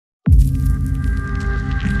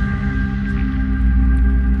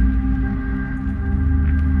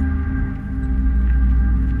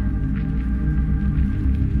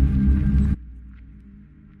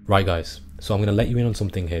Right guys, so I'm going to let you in on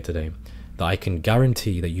something here today that I can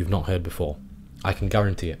guarantee that you've not heard before. I can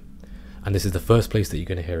guarantee it. And this is the first place that you're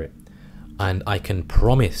going to hear it. And I can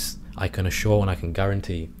promise, I can assure and I can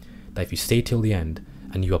guarantee that if you stay till the end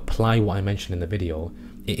and you apply what I mentioned in the video,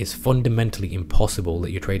 it is fundamentally impossible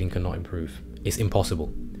that your trading cannot improve. It's impossible.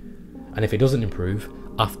 And if it doesn't improve,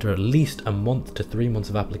 after at least a month to 3 months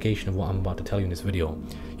of application of what I'm about to tell you in this video,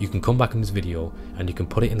 you can come back in this video and you can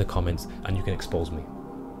put it in the comments and you can expose me.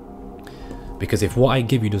 Because if what I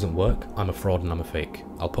give you doesn't work, I'm a fraud and I'm a fake.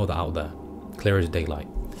 I'll put that out there, clear as daylight.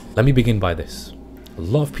 Let me begin by this. A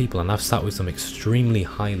lot of people, and I've sat with some extremely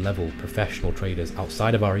high level professional traders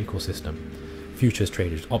outside of our ecosystem, futures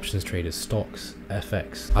traders, options traders, stocks,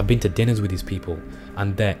 FX. I've been to dinners with these people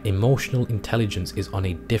and their emotional intelligence is on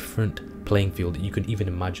a different playing field that you can even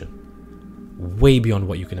imagine. Way beyond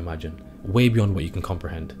what you can imagine, way beyond what you can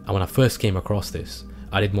comprehend. And when I first came across this,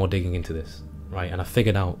 I did more digging into this, right? And I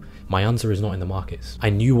figured out my answer is not in the markets. I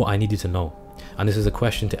knew what I needed to know. And this is a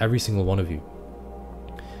question to every single one of you.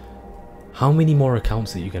 How many more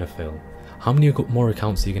accounts are you going to fill? How many more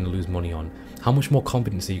accounts are you going to lose money on? How much more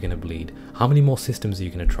confidence are you going to bleed? How many more systems are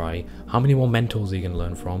you going to try? How many more mentors are you going to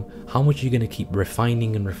learn from? How much are you going to keep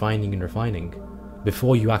refining and refining and refining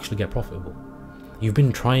before you actually get profitable? You've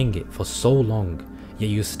been trying it for so long, yet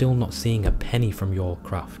you're still not seeing a penny from your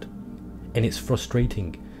craft. And it's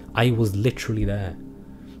frustrating. I was literally there.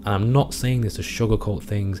 And I'm not saying this to sugarcoat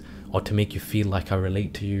things or to make you feel like I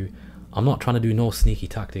relate to you. I'm not trying to do no sneaky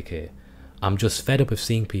tactic here. I'm just fed up of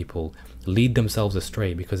seeing people lead themselves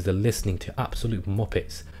astray because they're listening to absolute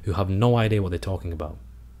muppets who have no idea what they're talking about.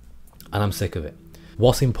 And I'm sick of it.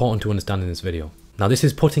 What's important to understand in this video? Now this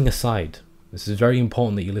is putting aside, this is very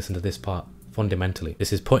important that you listen to this part fundamentally.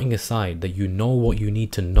 This is putting aside that you know what you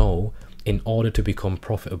need to know in order to become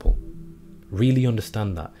profitable. Really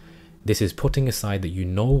understand that. This is putting aside that you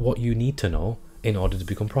know what you need to know in order to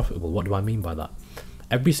become profitable. What do I mean by that?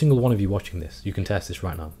 Every single one of you watching this, you can test this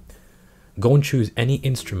right now. Go and choose any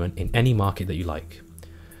instrument in any market that you like.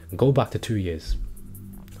 Go back to 2 years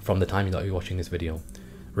from the time that you're watching this video.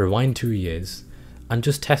 Rewind 2 years and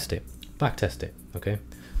just test it. Back test it, okay?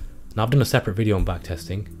 Now I've done a separate video on back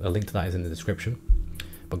testing. A link to that is in the description.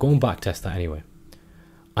 But go and back test that anyway.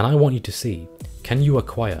 And I want you to see, can you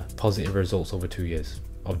acquire positive results over 2 years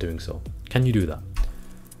of doing so? Can you do that?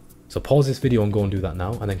 So pause this video and go and do that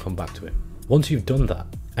now and then come back to it. Once you've done that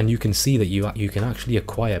and you can see that you can actually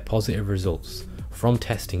acquire positive results from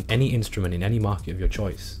testing any instrument in any market of your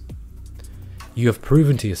choice, you have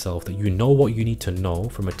proven to yourself that you know what you need to know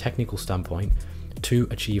from a technical standpoint to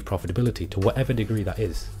achieve profitability to whatever degree that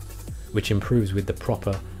is, which improves with the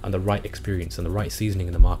proper and the right experience and the right seasoning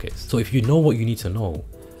in the markets. So if you know what you need to know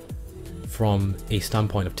from a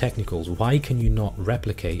standpoint of technicals, why can you not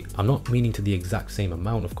replicate, I'm not meaning to the exact same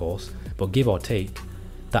amount of course, but give or take,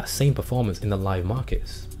 that same performance in the live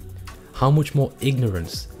markets? How much more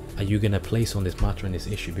ignorance are you going to place on this matter and this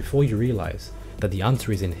issue before you realize that the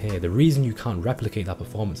answer is in here? The reason you can't replicate that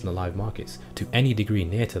performance in the live markets to any degree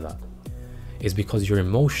near to that is because your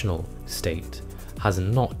emotional state has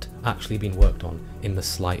not actually been worked on in the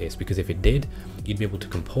slightest. Because if it did, you'd be able to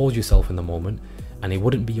compose yourself in the moment and it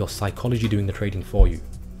wouldn't be your psychology doing the trading for you.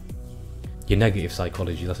 Your negative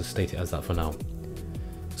psychology, let's just state it as that for now.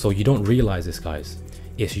 So you don't realize this, guys.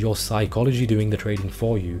 It's your psychology doing the trading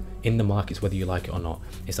for you in the markets, whether you like it or not.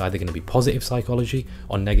 It's either going to be positive psychology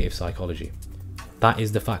or negative psychology. That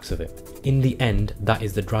is the facts of it. In the end, that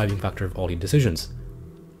is the driving factor of all your decisions.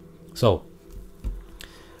 So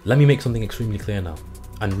let me make something extremely clear now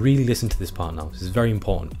and really listen to this part now. This is very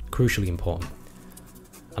important, crucially important.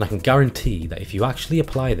 And I can guarantee that if you actually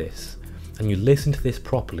apply this and you listen to this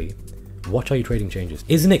properly, watch how your trading changes.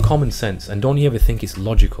 Isn't it common sense, and don't you ever think it's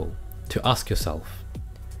logical to ask yourself,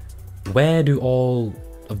 where do all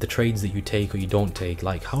of the trades that you take or you don't take,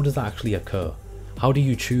 like how does that actually occur? How do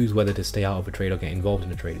you choose whether to stay out of a trade or get involved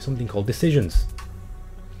in a trade? It's something called decisions.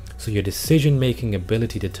 So your decision making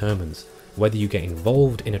ability determines whether you get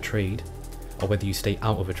involved in a trade or whether you stay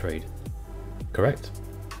out of a trade. Correct?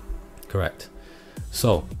 Correct.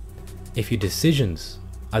 So if your decisions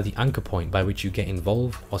are the anchor point by which you get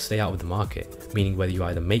involved or stay out of the market, meaning whether you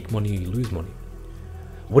either make money or you lose money,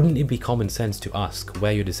 wouldn't it be common sense to ask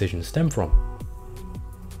where your decisions stem from?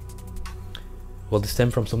 Well, they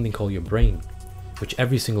stem from something called your brain, which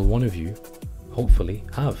every single one of you hopefully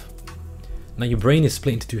have. Now your brain is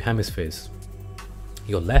split into two hemispheres,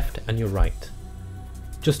 your left and your right.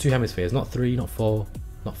 Just two hemispheres, not 3, not 4,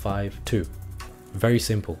 not 5, 2. Very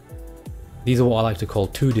simple. These are what I like to call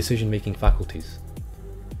two decision-making faculties.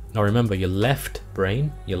 Now remember, your left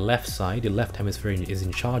brain, your left side, your left hemisphere is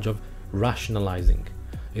in charge of rationalizing.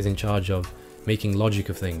 is in charge of making logic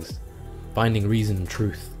of things, finding reason and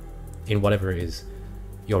truth in whatever it is.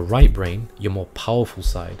 Your right brain, your more powerful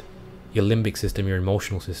side, your limbic system, your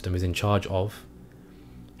emotional system, is in charge of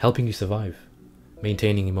helping you survive,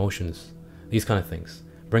 maintaining emotions, these kind of things,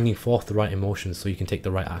 bringing forth the right emotions so you can take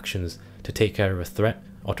the right actions to take care of a threat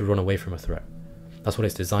or to run away from a threat. That's what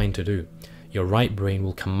it's designed to do. Your right brain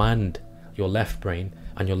will command your left brain,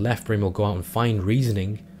 and your left brain will go out and find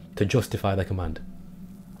reasoning to justify the command.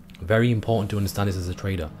 Very important to understand this as a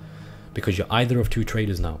trader, because you're either of two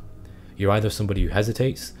traders now. You're either somebody who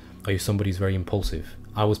hesitates, or you're somebody who's very impulsive.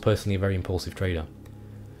 I was personally a very impulsive trader.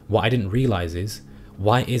 What I didn't realize is,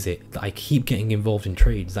 why is it that I keep getting involved in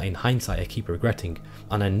trades that in hindsight I keep regretting,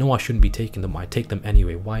 and I know I shouldn't be taking them, I take them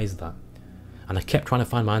anyway? Why is that? And I kept trying to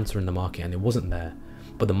find my answer in the market, and it wasn't there,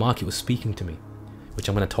 but the market was speaking to me, which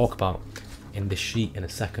I'm going to talk about in this sheet in a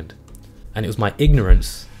second. And it was my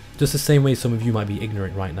ignorance, just the same way some of you might be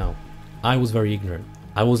ignorant right now. I was very ignorant.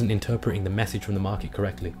 I wasn't interpreting the message from the market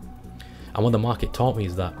correctly. And what the market taught me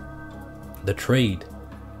is that the trade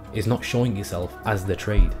is not showing itself as the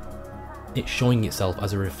trade. It's showing itself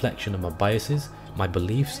as a reflection of my biases, my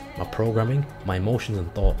beliefs, my programming, my emotions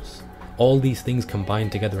and thoughts. All these things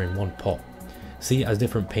combined together in one pot. See it as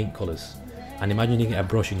different paint colours. And imagine you get a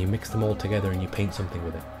brush and you mix them all together and you paint something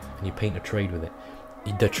with it. And you paint a trade with it.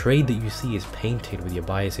 The trade that you see is painted with your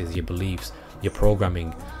biases, your beliefs, your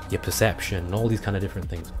programming, your perception, and all these kind of different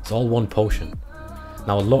things. It's all one potion.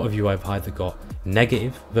 Now, a lot of you have either got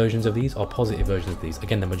negative versions of these or positive versions of these.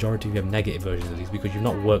 Again, the majority of you have negative versions of these because you've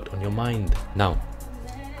not worked on your mind. Now,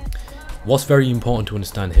 what's very important to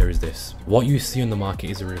understand here is this. What you see on the market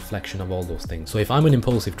is a reflection of all those things. So if I'm an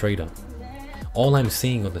impulsive trader, all I'm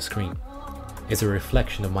seeing on the screen is a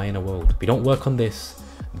reflection of my inner world. If you don't work on this,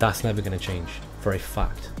 that's never going to change for a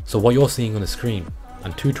fact. So what you're seeing on the screen,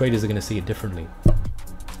 and two traders are going to see it differently.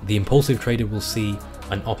 The impulsive trader will see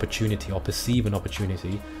an opportunity or perceive an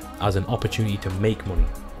opportunity as an opportunity to make money.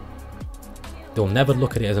 They'll never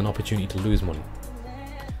look at it as an opportunity to lose money.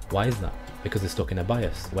 Why is that? Because they're stuck in a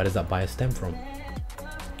bias. Where does that bias stem from?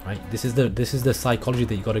 Right? This is the psychology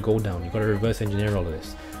that you got to go down. You got to reverse engineer all of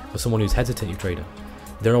this. For someone who's hesitating trader,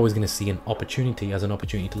 they're always going to see an opportunity as an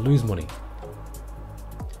opportunity to lose money.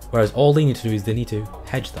 Whereas all they need to do is they need to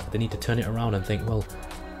hedge that. They need to turn it around and think, well,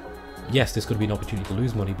 yes, this could be an opportunity to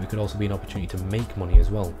lose money, but it could also be an opportunity to make money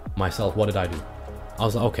as well. Myself, what did I do? I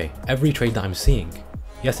was like, okay, every trade that I'm seeing,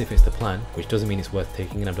 yes, if it's the plan, which doesn't mean it's worth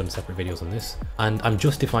taking, and I've done separate videos on this, and I'm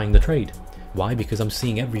justifying the trade. Why? Because I'm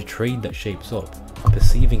seeing every trade that shapes up, I'm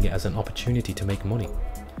perceiving it as an opportunity to make money.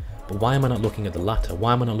 But why am I not looking at the latter?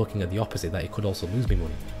 Why am I not looking at the opposite, that it could also lose me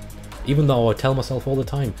money? Even though I tell myself all the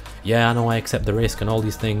time, yeah, I know I accept the risk and all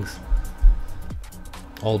these things.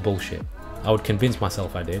 All bullshit. I would convince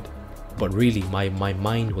myself I did, but really my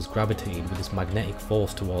mind was gravitating with this magnetic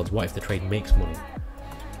force towards what if the trade makes money.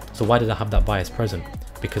 So why did I have that bias present?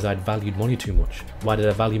 Because I'd valued money too much. Why did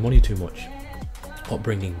I value money too much?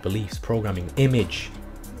 Upbringing, beliefs, programming, image,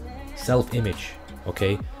 self-image.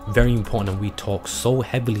 Okay, very important, and we talk so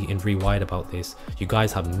heavily in Rewired about this. You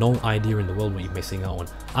guys have no idea in the world what you're missing out on.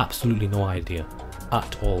 Absolutely no idea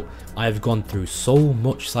at all. I've gone through so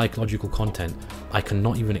much psychological content I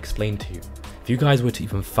cannot even explain to you. If you guys were to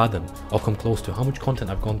even fathom or come close to how much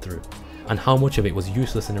content I've gone through and how much of it was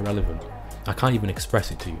useless and irrelevant, I can't even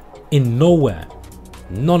express it to you. In nowhere,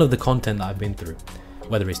 none of the content that I've been through,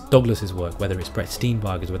 whether it's Douglas's work, whether it's Brett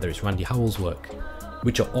Steenbarger's, whether it's Randy Howell's work,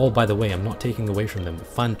 which are all, by the way, I'm not taking away from them,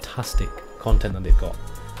 fantastic content that they've got.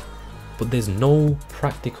 But there's no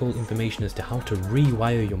practical information as to how to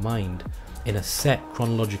rewire your mind in a set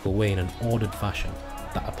chronological way, in an ordered fashion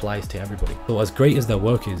that applies to everybody. So as great as their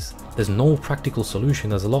work is, there's no practical solution.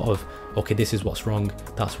 There's a lot of, okay, this is what's wrong,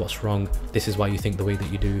 that's what's wrong, this is why you think the way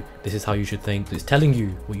that you do, this is how you should think. It's telling you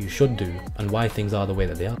what you should do and why things are the way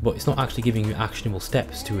that they are, but it's not actually giving you actionable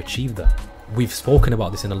steps to achieve that. We've spoken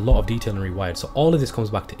about this in a lot of detail in Rewired, so all of this comes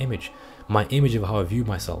back to image. My image of how I viewed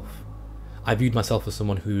myself. I viewed myself as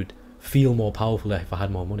someone who'd feel more powerful if I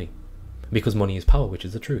had more money. Because money is power, which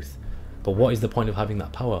is the truth. But what is the point of having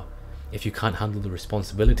that power if you can't handle the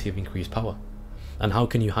responsibility of increased power? And how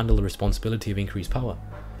can you handle the responsibility of increased power?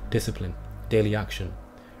 Discipline, daily action.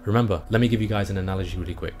 Remember, let me give you guys an analogy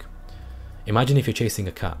really quick. Imagine if you're chasing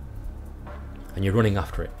a cat and you're running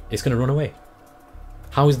after it. It's going to run away.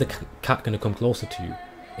 How is the cat going to come closer to you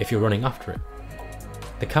if you're running after it?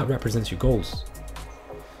 The cat represents your goals.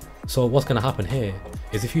 So what's going to happen here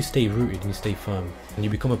is if you stay rooted and you stay firm and you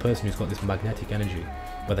become a person who's got this magnetic energy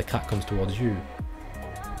where the cat comes towards you,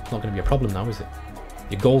 it's not going to be a problem now, is it?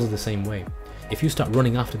 Your goals are the same way. If you start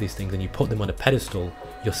running after these things and you put them on a pedestal,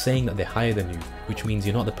 you're saying that they're higher than you, which means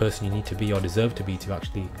you're not the person you need to be or deserve to be to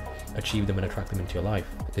actually achieve them and attract them into your life.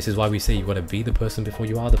 This is why we say you've got to be the person before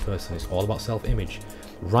you are the person. It's all about self-image.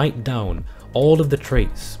 Write down all of the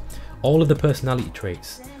traits, all of the personality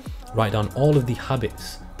traits. Write down all of the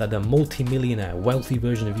habits that the multi-millionaire, wealthy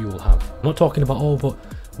version of you will have. I'm not talking about, oh, but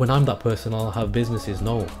when I'm that person, I'll have businesses.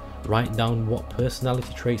 No. Write down what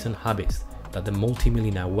personality traits and habits that the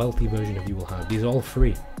multi-millionaire, wealthy version of you will have. These are all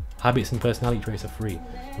free. Habits and personality traits are free.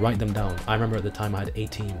 Write them down. I remember at the time I had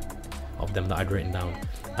 18 of them that I'd written down,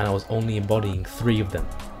 and I was only embodying 3 of them.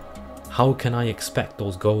 How can I expect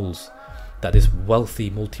those goals that this wealthy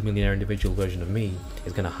multi-millionaire individual version of me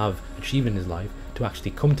is going to have achieved in his life to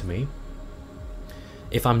actually come to me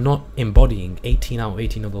if I'm not embodying 18 out of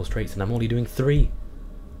 18 of those traits and I'm only doing 3?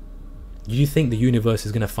 You think the universe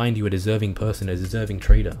is going to find you a deserving person, a deserving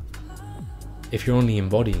trader, if you're only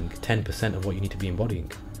embodying 10% of what you need to be embodying?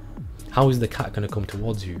 How is the cat going to come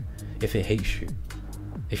towards you if it hates you?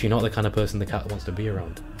 If you're not the kind of person the cat wants to be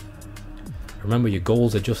around? Remember, your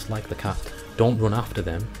goals are just like the cat. Don't run after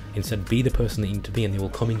them. Instead, be the person that you need to be, and they will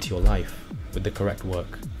come into your life with the correct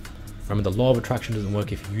work. Remember, the law of attraction doesn't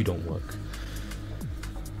work if you don't work.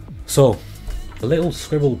 So, the little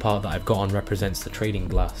scribble part that I've got on represents the trading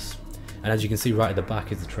glass. And as you can see right at the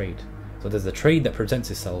back is the trade. So there's the trade that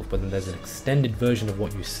presents itself, but then there's an extended version of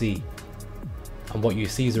what you see. And what you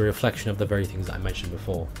see is a reflection of the very things that I mentioned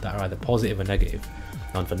before, that are either positive or negative.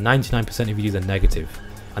 And for 99% of you, they're negative.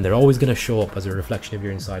 And they're always going to show up as a reflection of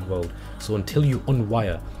your inside world. So until you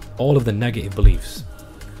unwire all of the negative beliefs,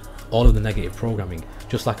 all of the negative programming,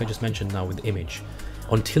 just like I just mentioned now with the image,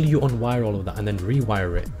 until you unwire all of that and then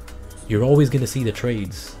rewire it, you're always going to see the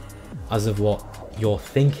trades as of what you're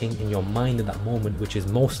thinking in your mind at that moment, which is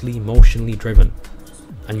mostly emotionally driven.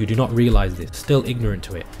 And you do not realize this, still ignorant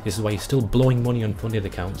to it. This is why you're still blowing money on funded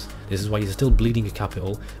accounts. This is why you're still bleeding your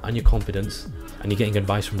capital and your confidence, and you're getting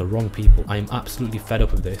advice from the wrong people. I am absolutely fed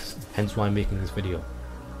up of this, hence why I'm making this video.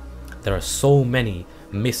 There are so many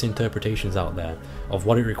misinterpretations out there of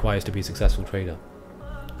what it requires to be a successful trader.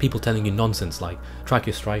 People telling you nonsense like, track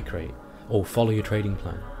your strike rate, or follow your trading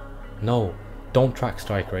plan. No, don't track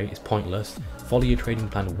strike rate, it's pointless. Follow your trading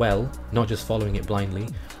plan well, not just following it blindly.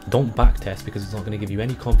 Don't backtest because it's not going to give you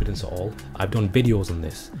any confidence at all. I've done videos on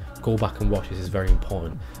this. Go back and watch, this is very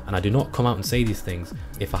important. And I do not come out and say these things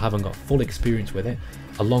if I haven't got full experience with it,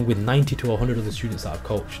 along with 90 to 100 other students that I've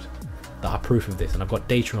coached that are proof of this, and I've got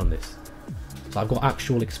data on this. So I've got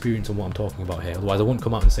actual experience on what I'm talking about here, otherwise I won't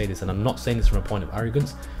come out and say this. And I'm not saying this from a point of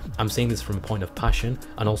arrogance, I'm saying this from a point of passion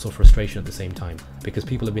and also frustration at the same time, because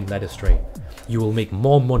people have been led astray. You will make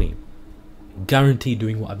more money, guaranteed,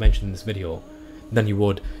 doing what I've mentioned in this video than you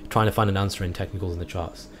would trying to find an answer in technicals in the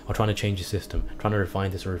charts, or trying to change your system, trying to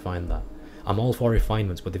refine this or refine that. I'm all for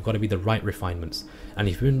refinements, but they've got to be the right refinements. And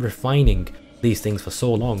if you've been refining these things for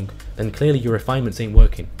so long, then clearly your refinements ain't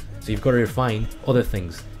working. So you've got to refine other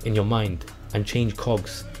things in your mind and change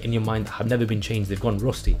cogs in your mind that have never been changed. They've gone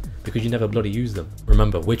rusty because you never bloody use them.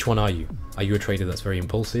 Remember, which one are you? Are you a trader that's very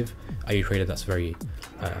impulsive? Are you a trader that's very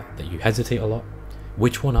that you hesitate a lot?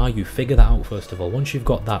 Which one are you? Figure that out first of all. Once you've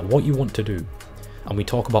got that, what you want to do, and we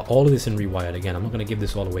talk about all of this in Rewired. Again, I'm not going to give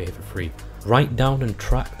this all away here for free. Write down and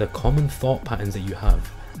track the common thought patterns that you have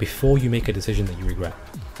before you make a decision that you regret.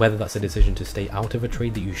 Whether that's a decision to stay out of a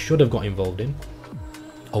trade that you should have got involved in,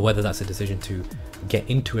 or whether that's a decision to get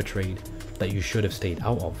into a trade that you should have stayed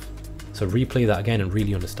out of. So replay that again and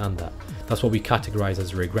really understand that. That's what we categorize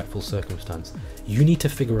as a regretful circumstance. You need to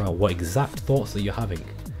figure out what exact thoughts that you're having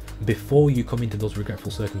before you come into those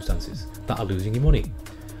regretful circumstances that are losing you money.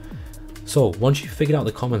 So once you've figured out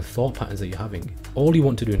the common thought patterns that you're having, all you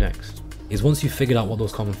want to do next is, once you've figured out what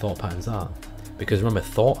those common thought patterns are, because remember,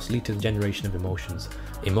 thoughts lead to the generation of emotions.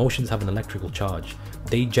 Emotions have an electrical charge.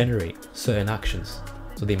 They generate certain actions.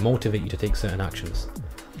 So they motivate you to take certain actions.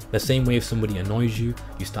 The same way if somebody annoys you,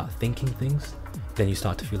 you start thinking things, then you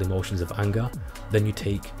start to feel emotions of anger, then you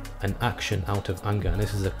take an action out of anger. And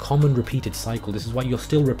this is a common repeated cycle. This is why you're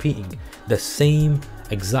still repeating the same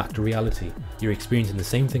exact reality. You're experiencing the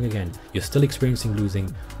same thing again. You're still experiencing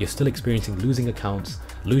losing. You're still experiencing losing accounts,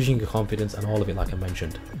 losing your confidence, and all of it, like I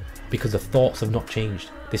mentioned, because the thoughts have not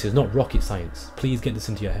changed. This is not rocket science. Please get this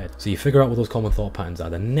into your head. So you figure out what those common thought patterns are.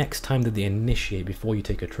 The next time that they initiate before you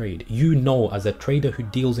take a trade, you know, as a trader who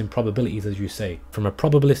deals in probabilities, as you say, from a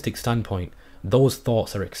probabilistic standpoint, those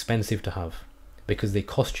thoughts are expensive to have because they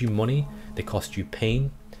cost you money, they cost you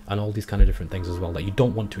pain, and all these kind of different things as well that you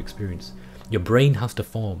don't want to experience. Your brain has to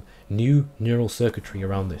form new neural circuitry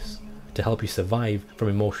around this to help you survive from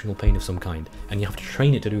emotional pain of some kind, and you have to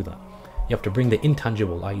train it to do that. You have to bring the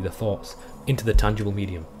intangible, i.e. the thoughts, into the tangible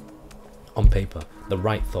medium, on paper, the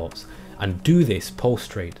right thoughts, and do this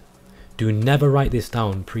post-trade. Do never write this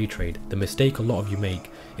down pre-trade. The mistake a lot of you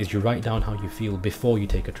make is you write down how you feel before you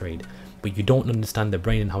take a trade, but you don't understand the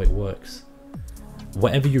brain and how it works.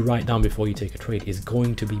 Whatever you write down before you take a trade is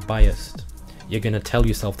going to be biased. You're going to tell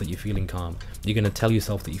yourself that you're feeling calm. You're going to tell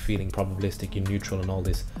yourself that you're feeling probabilistic, you're neutral, and all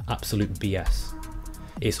this absolute BS.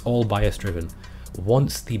 It's all bias driven.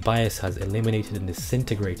 Once the bias has eliminated and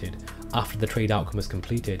disintegrated after the trade outcome is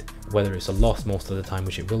completed, whether it's a loss most of the time,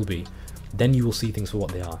 which it will be, then you will see things for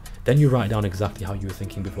what they are. Then you write down exactly how you were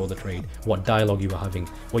thinking before the trade, what dialogue you were having,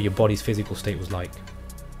 what your body's physical state was like.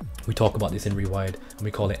 We talk about this in Rewired and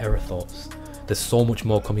we call it error thoughts. There's so much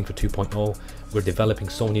more coming for 2.0. We're developing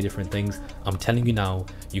so many different things. I'm telling you now,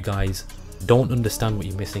 you guys don't understand what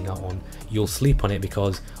you're missing out on. You'll sleep on it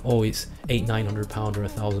because, oh, it's £800-900 or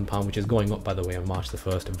 £1,000, which is going up, by the way, on March the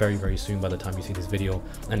 1st, very, very soon by the time you see this video,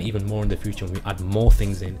 and even more in the future when we add more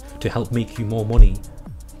things in to help make you more money,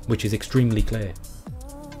 which is extremely clear.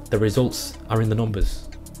 The results are in the numbers.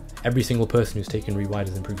 Every single person who's taken Rewired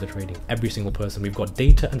has improved their trading. Every single person. We've got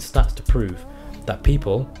data and stats to prove that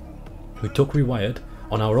people who took Rewired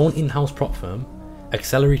on our own in-house prop firm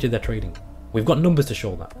accelerated their trading. We've got numbers to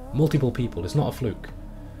show that. Multiple people. It's not a fluke.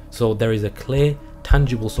 So there is a clear,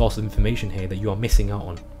 tangible source of information here that you are missing out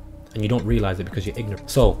on, and you don't realize it because you're ignorant.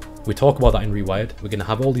 So we talk about that in Rewired. We're going to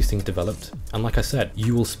have all these things developed, and like I said,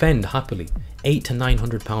 you will spend happily £800 to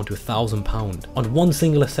 £900 to £1,000 on one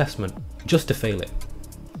single assessment just to fail it,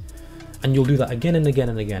 and you'll do that again and again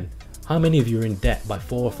and again. How many of you are in debt by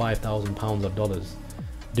 £4,000 or £5,000 or dollars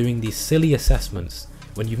doing these silly assessments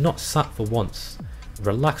when you've not sat for once,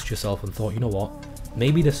 relaxed yourself and thought, you know what,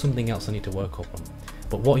 maybe there's something else I need to work up on?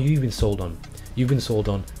 But what have you been sold on? You've been sold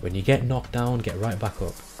on, when you get knocked down, get right back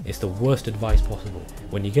up. It's the worst advice possible.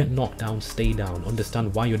 When you get knocked down, stay down.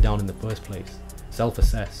 Understand why you're down in the first place.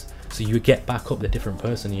 Self-assess, so you get back up the different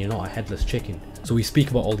person and you're not a headless chicken. So we speak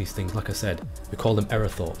about all these things, like I said, we call them error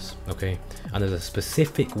thoughts, okay? And there's a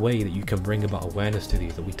specific way that you can bring about awareness to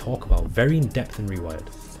these that we talk about very in depth in Rewired.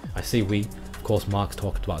 I say we, of course Mark's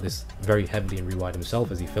talked about this very heavily in Rewired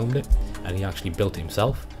himself as he filmed it, and he actually built it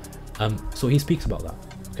himself. So he speaks about that,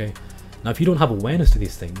 okay? Now if you don't have awareness to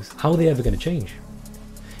these things, how are they ever going to change?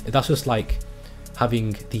 That's just like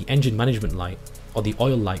having the engine management light or the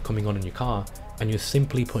oil light coming on in your car and you're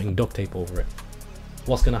simply putting duct tape over it.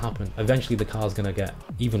 What's going to happen? Eventually the car's going to get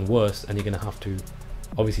even worse and you're going to have to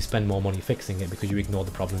obviously spend more money fixing it because you ignored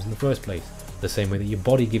the problems in the first place. The same way that your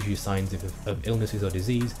body gives you signs of illnesses or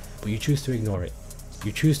disease, but you choose to ignore it.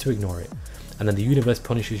 You choose to ignore it, and then the universe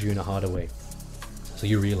punishes you in a harder way. So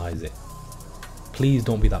you realize it. Please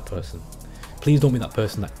don't be that person. Please don't be that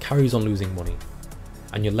person that carries on losing money,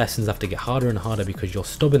 and your lessons have to get harder and harder because your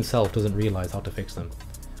stubborn self doesn't realize how to fix them,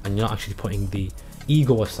 and you're not actually putting the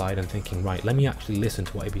ego aside and thinking, right, let me actually listen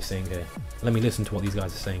to what Ibby's saying here. Let me listen to what these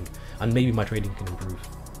guys are saying, and maybe my trading can improve.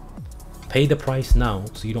 Pay the price now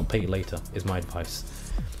so you don't pay it later, is my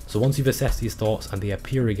advice. So once you've assessed these thoughts and they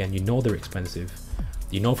appear again, you know they're expensive.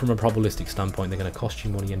 You know from a probabilistic standpoint they're going to cost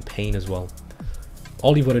you money and pain as well.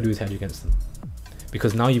 All you've got to do is hedge against them.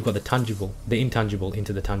 Because now you've got the intangible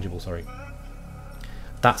into the tangible, sorry.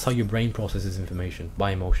 That's how your brain processes information,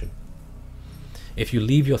 by emotion. If you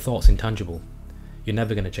leave your thoughts intangible, you're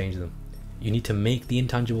never going to change them. You need to make the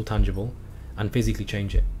intangible tangible and physically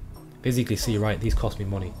change it. Physically see, right, these cost me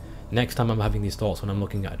money. Next time I'm having these thoughts when I'm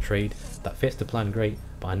looking at a trade that fits the plan, great,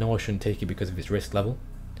 but I know I shouldn't take it because of its risk level.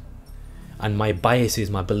 And my biases,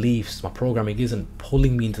 my beliefs, my programming isn't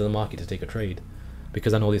pulling me into the market to take a trade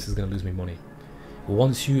because I know this is going to lose me money.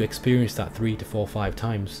 Once you experience that 3 to 4, 5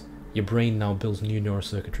 times, your brain now builds new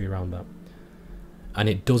neurocircuitry around that. And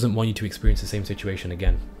it doesn't want you to experience the same situation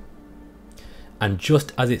again. And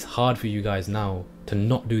just as it's hard for you guys now to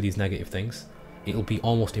not do these negative things, it'll be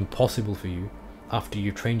almost impossible for you after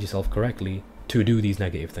you've trained yourself correctly to do these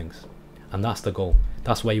negative things. And that's the goal.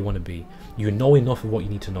 That's where you want to be. You know enough of what you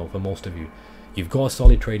need to know. For most of you, you've got a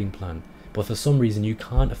solid trading plan, but for some reason you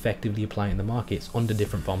can't effectively apply it in the markets under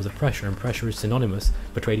different forms of pressure, and pressure is synonymous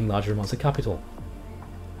for trading larger amounts of capital.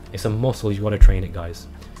 It's a muscle, you've got to train it, guys.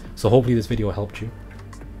 So hopefully this video helped you.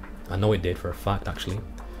 I know it did for a fact, actually.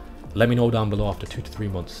 Let me know down below after 2 to 3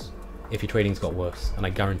 months if your trading's got worse, and I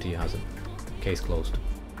guarantee it hasn't. Case closed.